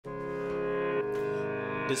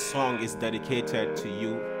This song is dedicated to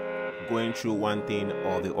you going through one thing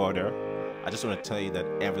or the other. I just want to tell you that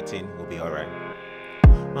everything will be alright.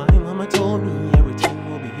 My mama told me everything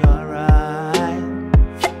will be alright.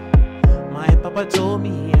 My papa told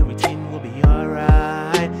me everything will be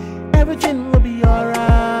alright. Everything will be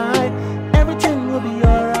alright. Everything will be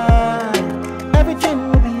alright. Everything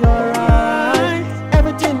will be alright.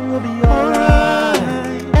 Everything will be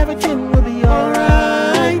alright. Everything will be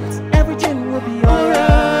alright. Everything will be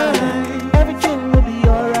alright. Everything will be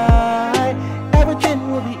alright.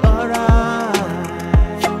 Everything will be alright.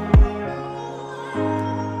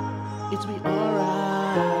 It'll be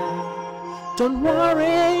alright. Don't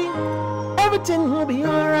worry. Everything will be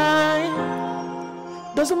alright.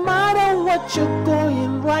 Doesn't matter what you're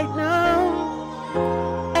going right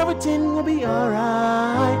now. Everything will be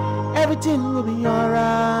alright. Everything will be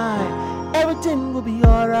alright. Everything will be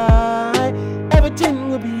alright. Everything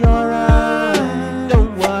will be alright.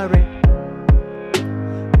 Don't worry.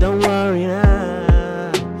 Don't worry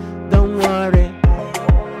now. Don't worry.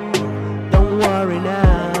 Don't worry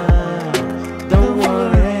now. Don't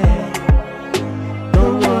worry.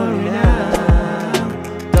 Don't worry now.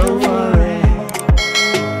 Don't worry.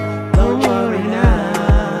 Don't worry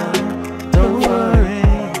now. Don't worry.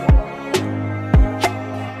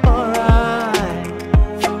 Alright.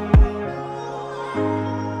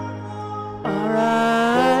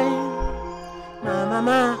 Alright.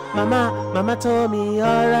 Mama told me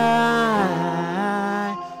alright.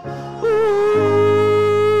 Ooh,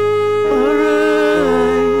 alright.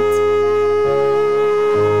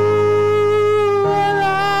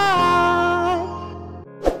 Alright.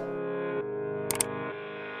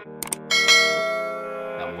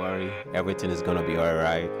 Don't worry, everything is gonna be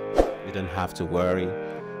alright. You don't have to worry.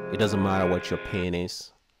 It doesn't matter what your pain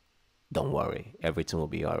is. Don't worry, everything will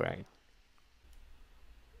be alright.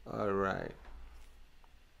 Alright.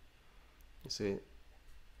 You see,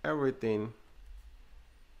 everything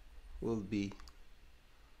will be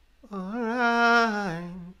alright.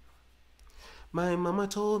 My mama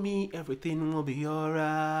told me everything will be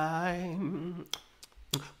alright.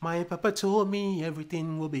 My papa told me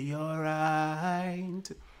everything will be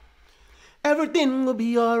alright. Everything will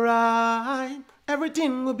be alright.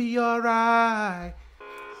 Everything will be alright.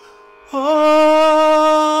 Oh,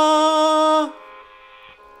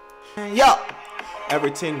 yo,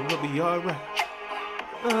 everything will be alright.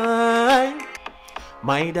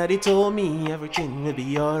 My daddy told me everything will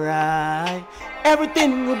be alright.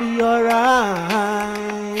 Everything will be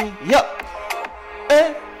alright. Yo,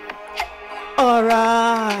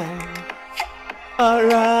 alright.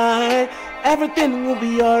 Alright. Everything will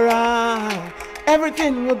be alright.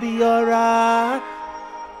 Everything will be alright.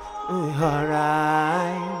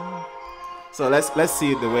 Alright. So let's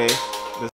see it the way